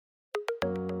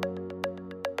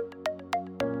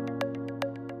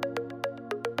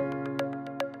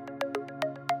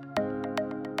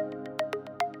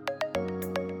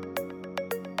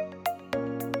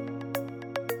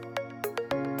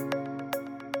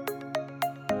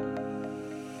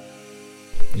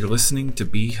You're listening to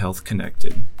Be Health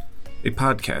Connected, a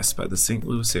podcast by the St.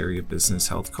 Louis Area Business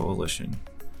Health Coalition.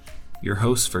 Your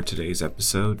host for today's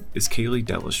episode is Kaylee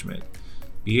Delishmitt,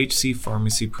 BHC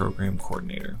Pharmacy Program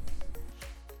Coordinator.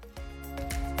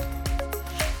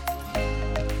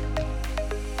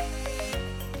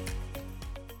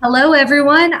 Hello,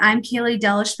 everyone. I'm Kaylee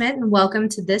Delishmitt, and welcome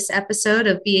to this episode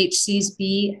of BHC's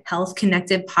Be Health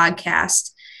Connected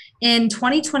podcast. In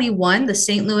 2021, the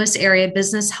St. Louis Area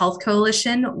Business Health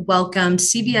Coalition welcomed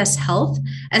CVS Health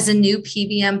as a new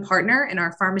PBM partner in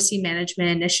our pharmacy management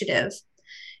initiative.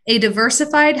 A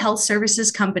diversified health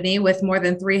services company with more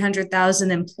than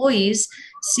 300,000 employees,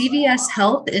 CVS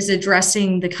Health is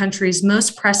addressing the country's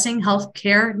most pressing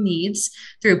healthcare needs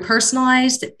through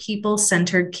personalized,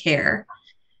 people-centered care.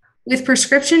 With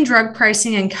prescription drug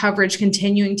pricing and coverage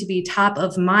continuing to be top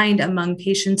of mind among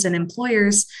patients and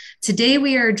employers, today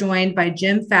we are joined by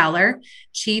Jim Fowler,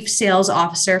 Chief Sales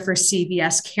Officer for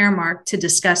CVS Caremark, to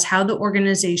discuss how the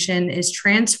organization is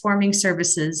transforming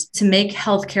services to make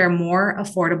healthcare more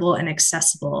affordable and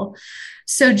accessible.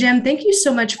 So, Jim, thank you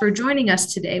so much for joining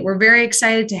us today. We're very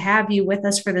excited to have you with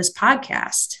us for this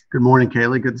podcast. Good morning,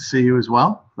 Kaylee. Good to see you as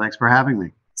well. Thanks for having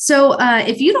me. So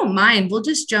if you don't mind, we'll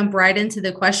just jump right into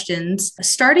the questions,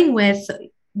 starting with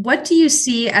what do you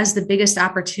see as the biggest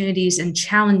opportunities and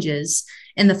challenges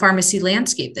in the pharmacy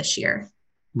landscape this year?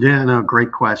 Yeah, no,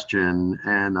 great question.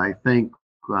 And I think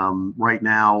right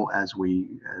now, as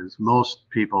most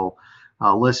people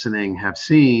listening have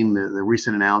seen, the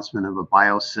recent announcement of a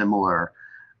biosimilar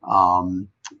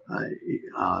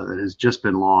that has just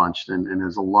been launched, and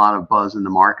there's a lot of buzz in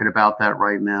the market about that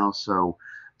right now. So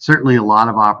certainly a lot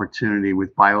of opportunity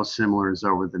with biosimilars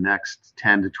over the next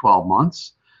 10 to 12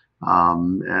 months.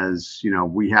 As you know,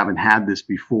 we haven't had this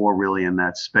before really in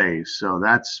that space. So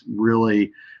that's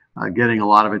really getting a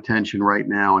lot of attention right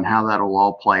now, and how that'll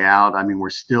all play out. I mean,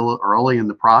 we're still early in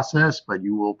the process, but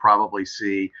you will probably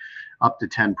see up to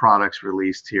 10 products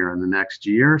released here in the next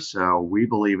year. So we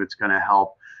believe it's going to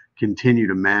help continue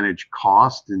to manage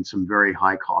cost in some very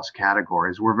high cost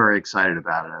categories. We're very excited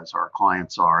about it, as our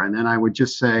clients are. And then I would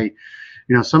just say,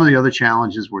 you know, some of the other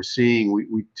challenges we're seeing,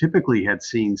 we typically had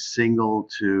seen single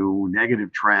to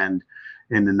negative trend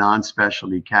in the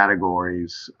non-specialty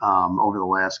categories over the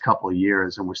last couple of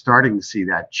years. And we're starting to see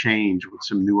that change with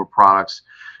some newer products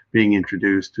being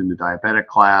introduced in the diabetic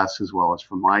class, as well as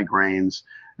for migraines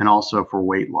and also for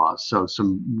weight loss. So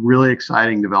some really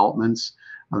exciting developments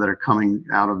that are coming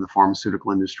out of the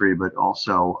pharmaceutical industry, but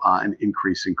also an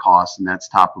increase in costs. And that's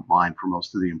top of mind for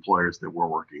most of the employers that we're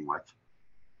working with.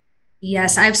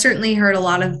 Yes, I've certainly heard a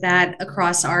lot of that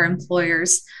across our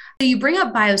employers. You bring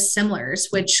up biosimilars,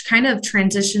 which kind of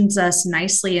transitions us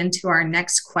nicely into our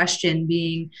next question,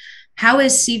 being how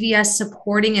is CVS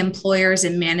supporting employers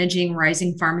in managing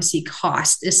rising pharmacy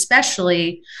costs,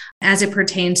 especially as it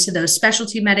pertains to those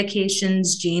specialty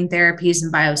medications, gene therapies,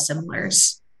 and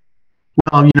biosimilars?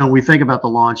 Well, you know, we think about the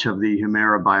launch of the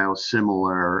Humira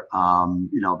biosimilar,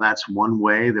 that's one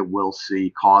way that we'll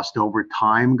see cost over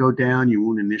time go down. You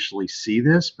won't initially see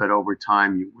this, but over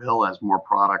time you will, as more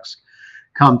products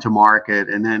come to market.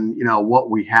 And then, you know, what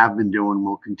we have been doing,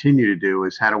 we'll continue to do,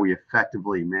 is how do we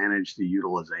effectively manage the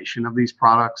utilization of these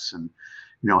products, and,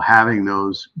 you know, having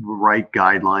those right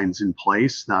guidelines in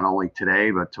place, not only today,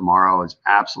 but tomorrow, is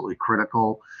absolutely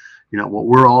critical. You know, what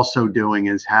we're also doing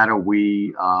is how do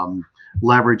we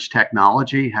leverage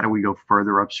technology? How do we go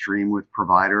further upstream with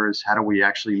providers? How do we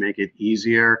actually make it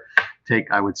easier? Take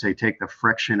the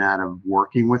friction out of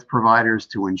working with providers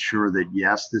to ensure that,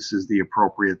 yes, this is the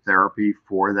appropriate therapy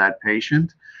for that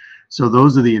patient. So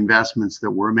those are the investments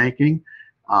that we're making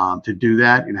to do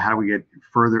that. And how do we get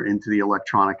further into the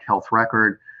electronic health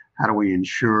record? How do we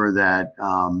ensure that,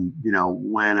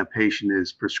 when a patient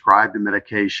is prescribed a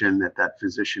medication, that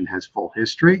physician has full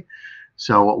history?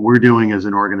 So what we're doing as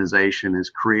an organization is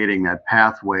creating that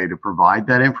pathway to provide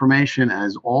that information,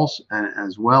 as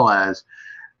well as,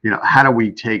 you know, how do we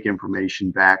take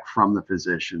information back from the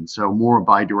physician? So more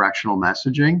bidirectional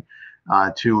messaging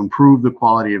to improve the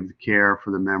quality of the care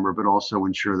for the member, but also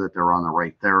ensure that they're on the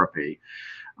right therapy.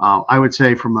 I would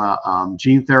say from a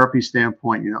gene therapy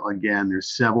standpoint, you know, again,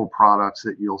 there's several products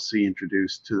that you'll see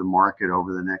introduced to the market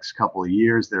over the next couple of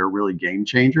years that are really game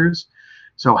changers.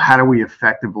 So how do we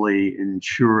effectively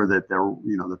ensure that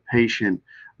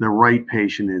the right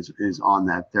patient is on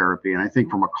that therapy? And I think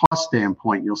from a cost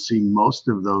standpoint, you'll see most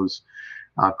of those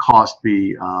costs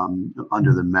be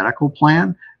under the medical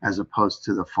plan as opposed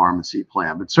to the pharmacy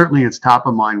plan. But certainly it's top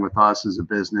of mind with us as a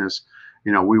business,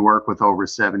 we work with over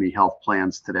 70 health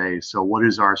plans today. So what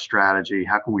is our strategy?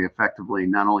 How can we effectively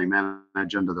not only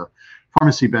manage under the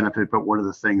pharmacy benefit, but what are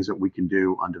the things that we can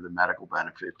do under the medical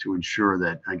benefit to ensure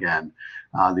that, again,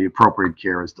 the appropriate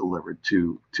care is delivered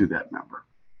to that member?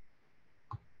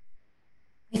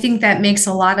 I think that makes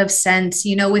a lot of sense.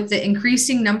 With the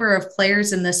increasing number of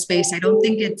players in this space, I don't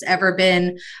think it's ever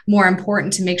been more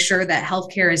important to make sure that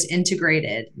healthcare is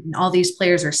integrated and all these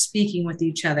players are speaking with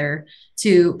each other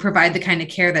to provide the kind of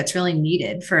care that's really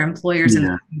needed for employers and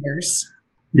employers.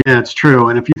 Yeah, it's true.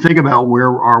 And if you think about where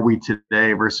are we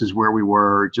today versus where we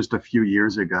were just a few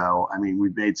years ago, I mean,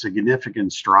 we've made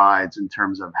significant strides in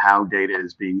terms of how data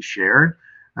is being shared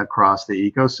across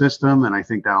the ecosystem. And I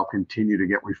think that'll continue to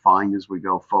get refined as we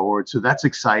go forward. So that's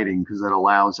exciting because it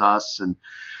allows us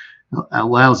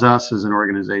as an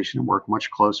organization to work much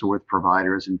closer with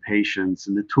providers and patients,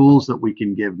 and the tools that we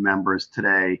can give members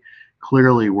today.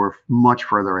 Clearly, we're much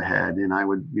further ahead. And I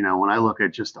would, when I look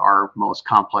at just our most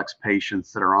complex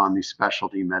patients that are on these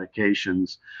specialty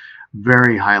medications,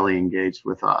 very highly engaged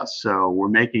with us. So we're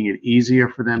making it easier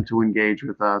for them to engage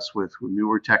with us with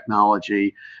newer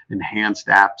technology, enhanced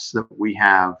apps that we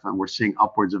have. And we're seeing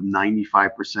upwards of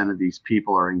 95% of these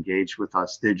people are engaged with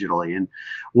us digitally. And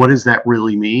what does that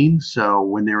really mean? So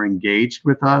when they're engaged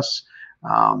with us,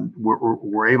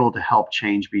 we're able to help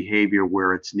change behavior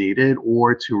where it's needed,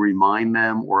 or to remind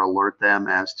them or alert them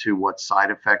as to what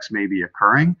side effects may be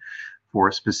occurring for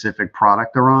a specific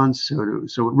product they're on. So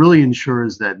it really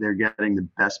ensures that they're getting the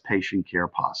best patient care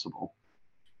possible.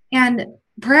 And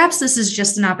perhaps this is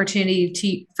just an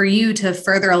opportunity for you to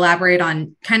further elaborate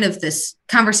on kind of this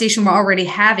conversation we're already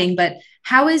having, but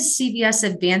how is CVS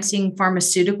advancing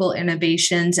pharmaceutical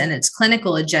innovations and its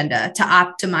clinical agenda to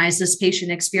optimize this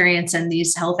patient experience and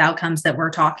these health outcomes that we're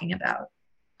talking about?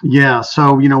 Yeah,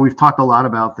 so we've talked a lot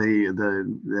about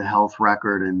the health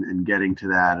record and getting to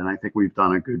that, and I think we've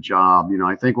done a good job.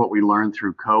 I think what we learned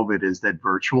through COVID is that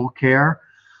virtual care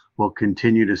will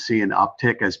continue to see an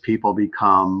uptick as people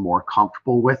become more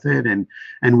comfortable with it, and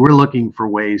we're looking for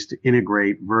ways to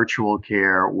integrate virtual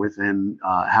care within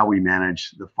how we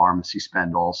manage the pharmacy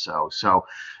spend also. So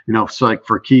like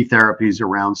for key therapies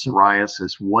around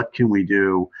psoriasis, what can we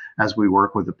do as we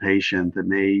work with a patient that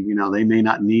they may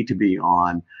not need to be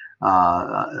on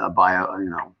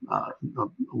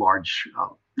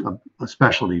a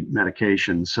specialty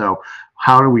medication. So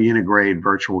how do we integrate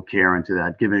virtual care into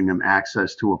that, giving them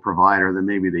access to a provider that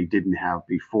maybe they didn't have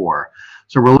before?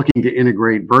 So we're looking to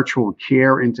integrate virtual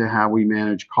care into how we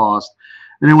manage cost.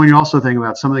 And then when you also think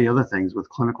about some of the other things with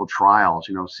clinical trials,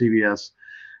 CVS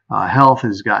Health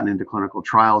has gotten into clinical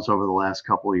trials over the last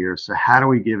couple of years. So how do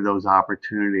we give those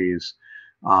opportunities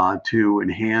to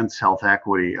enhance health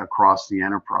equity across the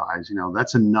enterprise?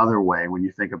 That's another way when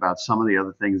you think about some of the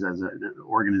other things as an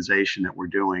organization that we're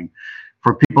doing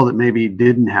for people that maybe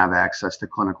didn't have access to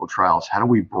clinical trials. How do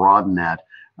we broaden that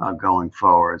going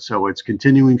forward? So it's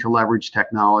continuing to leverage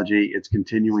technology. It's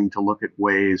continuing to look at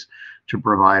ways to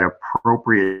provide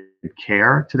appropriate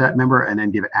care to that member and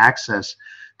then give access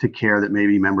to care that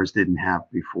maybe members didn't have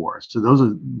before. So those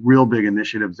are real big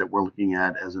initiatives that we're looking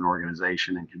at as an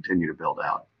organization and continue to build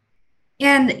out.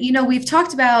 And, we've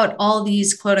talked about all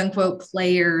these quote unquote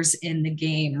players in the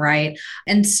game, right?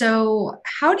 And so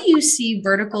how do you see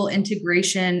vertical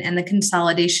integration and the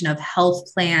consolidation of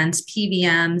health plans,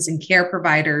 PBMs, and care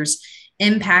providers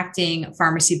impacting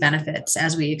pharmacy benefits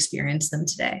as we experience them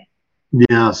today?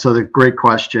 Yeah, so the great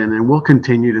question, and we'll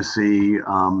continue to see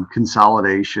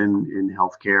consolidation in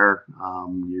healthcare.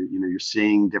 You're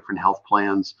seeing different health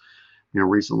plans.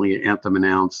 Recently Anthem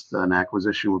announced an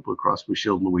acquisition with Blue Cross Blue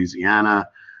Shield in Louisiana.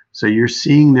 So you're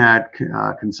seeing that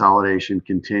consolidation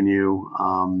continue,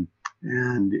 and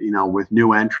with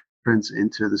new entrants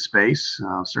into the space.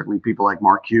 Certainly, people like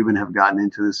Mark Cuban have gotten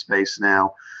into this space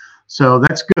now. So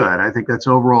that's good. I think that's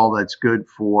good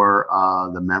for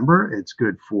the member. It's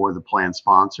good for the plan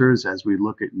sponsors as we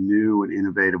look at new and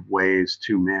innovative ways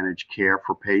to manage care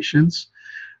for patients.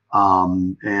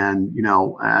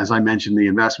 As I mentioned, the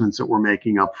investments that we're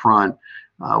making up front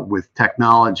with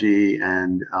technology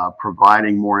and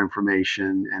providing more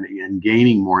information and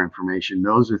gaining more information,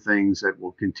 those are things that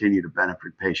will continue to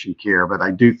benefit patient care. But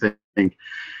I do think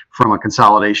from a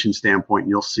consolidation standpoint,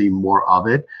 you'll see more of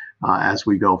it as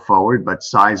we go forward. But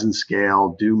size and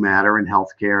scale do matter in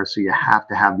healthcare. So you have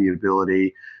to have the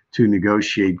ability to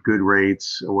negotiate good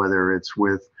rates, whether it's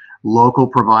with local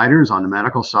providers on the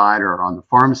medical side or on the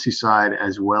pharmacy side,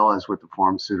 as well as with the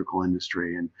pharmaceutical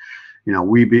industry. And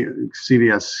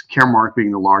CVS Caremark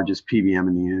being the largest PBM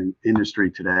in the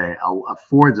industry today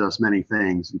affords us many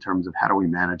things in terms of how do we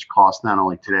manage costs, not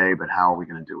only today, but how are we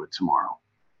going to do it tomorrow.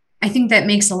 I think that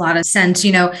makes a lot of sense.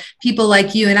 You know, people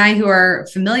like you and I who are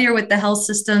familiar with the health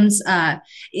systems,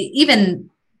 even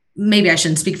maybe I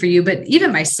shouldn't speak for you, but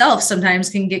even myself sometimes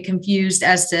can get confused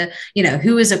as to, you know,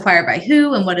 who is acquired by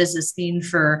who and what does this mean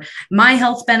for my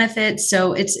health benefits.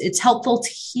 So it's helpful to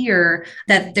hear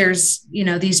that there's, you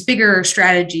know, these bigger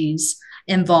strategies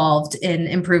involved in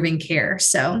improving care.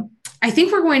 So I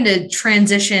think we're going to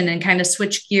transition and kind of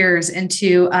switch gears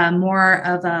into more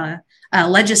of a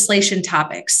legislation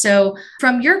topics. So,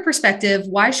 from your perspective,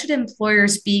 why should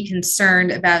employers be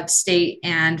concerned about state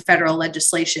and federal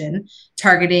legislation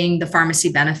targeting the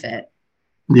pharmacy benefit?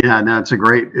 Yeah, no, it's a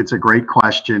great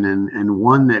question, and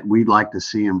one that we'd like to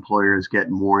see employers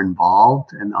get more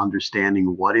involved in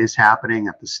understanding what is happening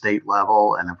at the state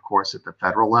level and of course at the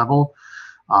federal level.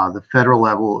 The federal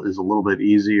level is a little bit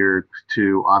easier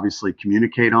to obviously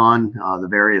communicate on. The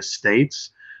various states,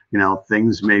 you know,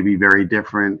 things may be very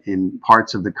different in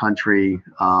parts of the country,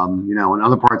 you know, in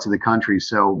other parts of the country.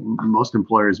 So most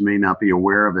employers may not be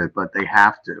aware of it, but they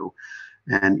have to.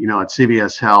 And, you know, at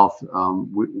CVS Health,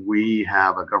 we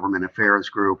have a government affairs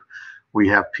group. We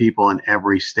have people in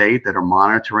every state that are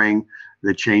monitoring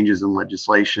the changes in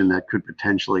legislation that could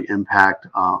potentially impact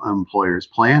an employer's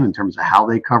plan in terms of how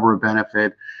they cover a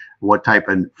benefit, what type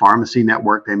of pharmacy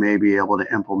network they may be able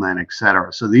to implement, et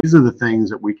cetera. So these are the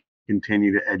things that we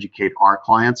continue to educate our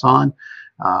clients on,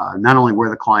 not only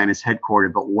where the client is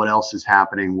headquartered, but what else is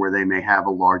happening where they may have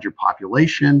a larger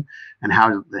population and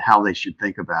how they should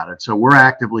think about it. So we're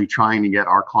actively trying to get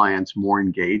our clients more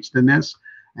engaged in this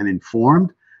and informed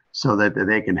so that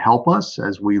they can help us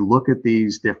as we look at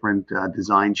these different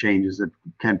design changes that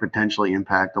can potentially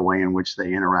impact the way in which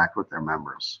they interact with their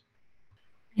members.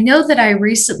 I know that I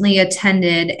recently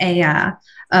attended a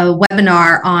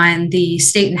webinar on the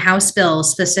state and House bills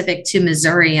specific to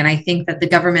Missouri, and I think that the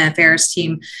government affairs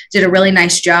team did a really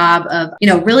nice job of, you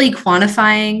know, really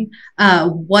quantifying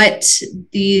what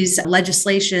these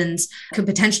legislations could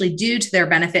potentially do to their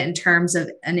benefit in terms of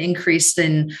an increase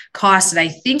in cost. And I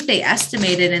think they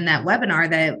estimated in that webinar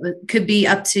that it could be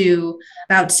up to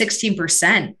about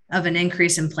 16% of an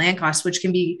increase in plan costs, which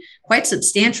can be quite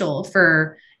substantial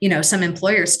for, you know, some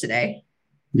employers today.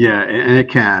 Yeah, and it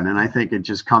can. And I think it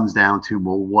just comes down to,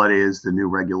 well, what is the new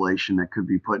regulation that could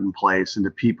be put in place and do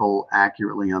people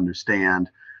accurately understand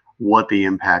what the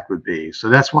impact would be? So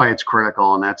that's why it's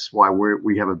critical. And that's why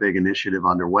we have a big initiative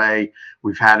underway.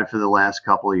 We've had it for the last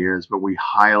couple of years, but we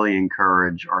highly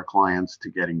encourage our clients to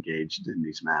get engaged in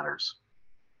these matters.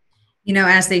 You know,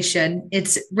 as they should.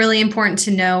 It's really important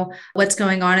to know what's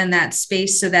going on in that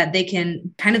space so that they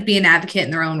can kind of be an advocate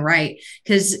in their own right,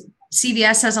 because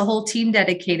CVS has a whole team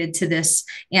dedicated to this,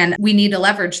 and we need to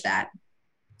leverage that.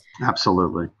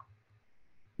 Absolutely.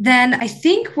 Then I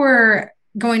think we're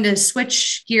going to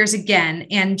switch gears again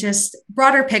and just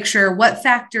broader picture, what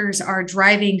factors are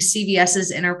driving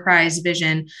CVS's enterprise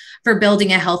vision for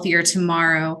building a healthier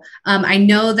tomorrow? I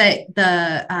know that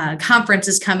the conference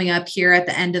is coming up here at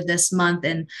the end of this month,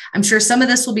 and I'm sure some of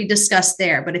this will be discussed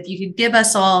there, but if you could give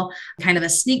us all kind of a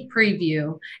sneak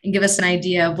preview and give us an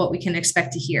idea of what we can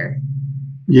expect to hear.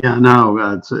 Yeah,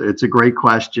 no, it's a great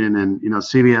question. And, you know,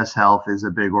 CVS Health is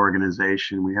a big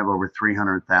organization. We have over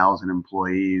 300,000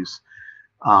 employees.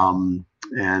 And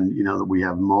you know that we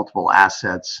have multiple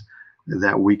assets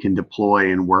that we can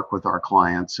deploy and work with our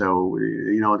clients. So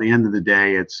you know, at the end of the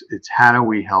day, it's how do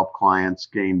we help clients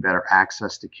gain better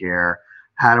access to care?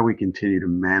 How do we continue to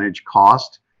manage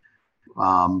cost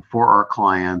for our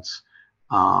clients?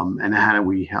 And how do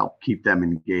we help keep them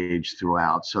engaged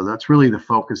throughout? So that's really the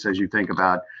focus as you think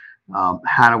about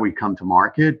how do we come to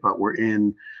market. But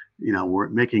we're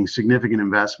making significant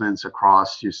investments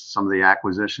across just some of the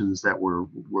acquisitions that we're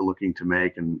looking to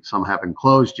make, and some haven't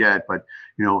closed yet. But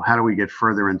you know, how do we get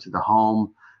further into the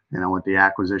home? You know, with the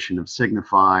acquisition of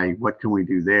Signify, what can we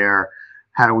do there?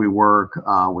 How do we work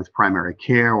with primary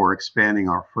care? We're expanding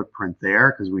our footprint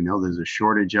there because we know there's a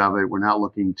shortage of it. We're not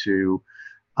looking to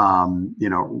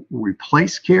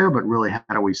replace care, but really how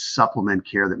do we supplement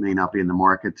care that may not be in the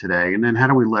market today? And then how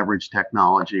do we leverage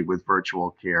technology with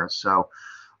virtual care? So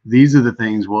these are the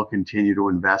things we'll continue to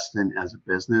invest in as a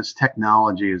business.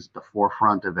 Technology is at the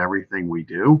forefront of everything we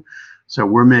do. So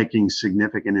we're making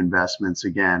significant investments.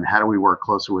 Again, how do we work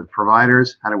closer with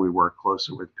providers? How do we work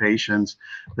closer with patients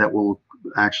that will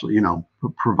actually, you know,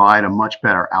 provide a much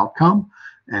better outcome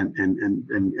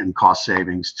and cost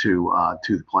savings to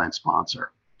the plan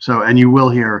sponsor. So, and you will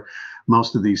hear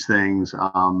most of these things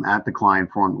at the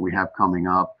client forum that we have coming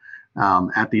up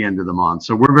at the end of the month.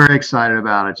 So we're very excited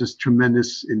about it. Just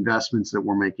tremendous investments that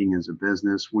we're making as a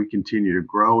business. We continue to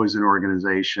grow as an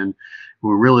organization.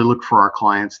 We really look for our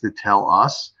clients to tell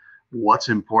us what's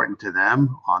important to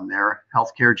them on their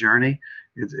healthcare journey.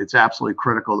 It's absolutely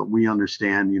critical that we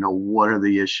understand, what are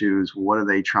the issues, what are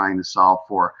they trying to solve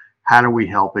for, how do we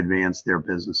help advance their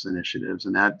business initiatives,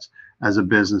 and that's, as a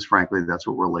business, frankly, that's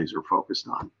what we're laser focused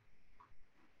on.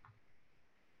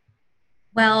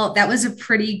 Well, that was a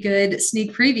pretty good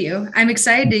sneak preview. I'm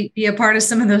excited to be a part of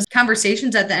some of those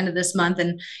conversations at the end of this month.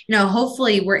 And,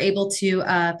 hopefully we're able to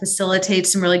facilitate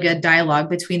some really good dialogue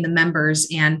between the members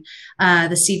and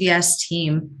the CVS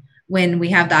team when we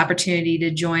have the opportunity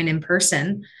to join in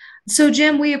person. So,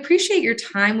 Jim, we appreciate your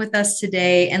time with us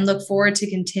today and look forward to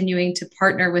continuing to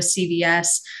partner with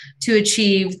CVS to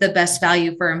achieve the best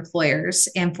value for employers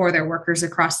and for their workers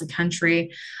across the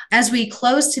country. As we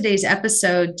close today's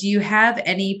episode, do you have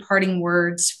any parting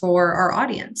words for our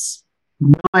audience?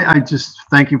 I just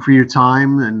thank you for your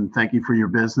time and thank you for your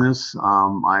business.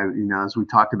 As we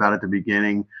talked about at the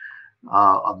beginning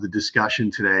of the discussion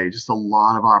today, just a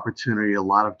lot of opportunity, a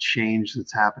lot of change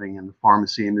that's happening in the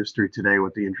pharmacy industry today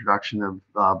with the introduction of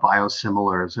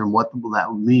biosimilars. And what will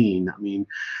that mean? I mean,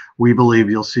 we believe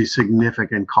you'll see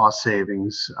significant cost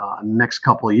savings in the next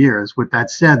couple of years. With that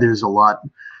said, there's a lot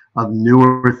of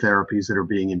newer therapies that are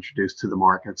being introduced to the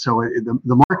market. So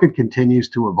the market continues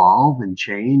to evolve and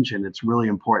change, and it's really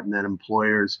important that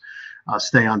employers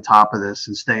stay on top of this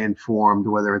and stay informed,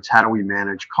 whether it's how do we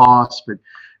manage costs, but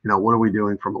what are we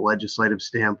doing from a legislative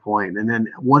standpoint? And then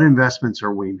what investments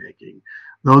are we making?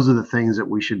 Those are the things that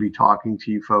we should be talking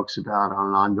to you folks about on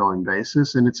an ongoing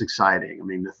basis. And it's exciting. I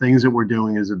mean, the things that we're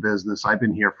doing as a business, I've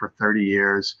been here for 30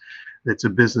 years. It's a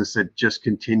business that just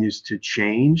continues to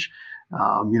change,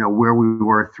 where we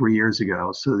were 3 years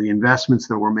ago. So the investments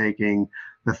that we're making,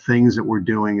 the things that we're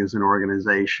doing as an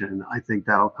organization, I think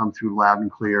that'll come through loud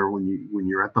and clear when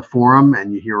you're at the forum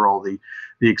and you hear all the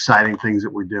exciting things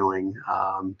that we're doing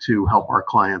to help our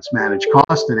clients manage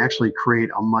cost and actually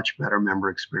create a much better member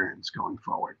experience going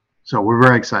forward. So we're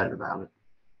very excited about it.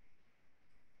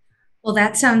 Well,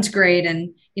 that sounds great.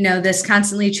 And, this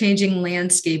constantly changing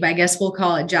landscape, I guess we'll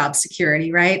call it job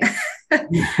security, right?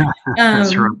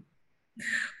 That's right.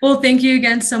 Well, thank you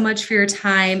again so much for your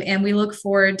time. And we look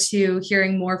forward to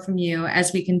hearing more from you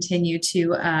as we continue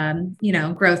to,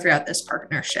 grow throughout this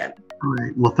partnership.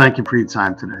 Great. Well, thank you for your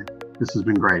time today. This has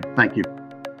been great. Thank you.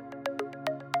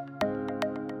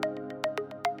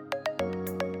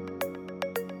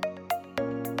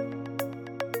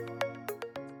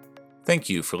 Thank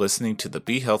you for listening to the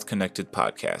Be Health Connected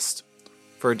podcast.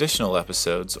 For additional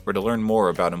episodes or to learn more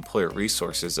about employer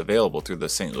resources available through the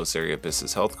St. Louis Area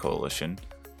Business Health Coalition,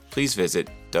 please visit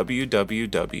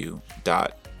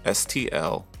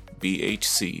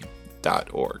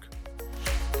www.stlbhc.org.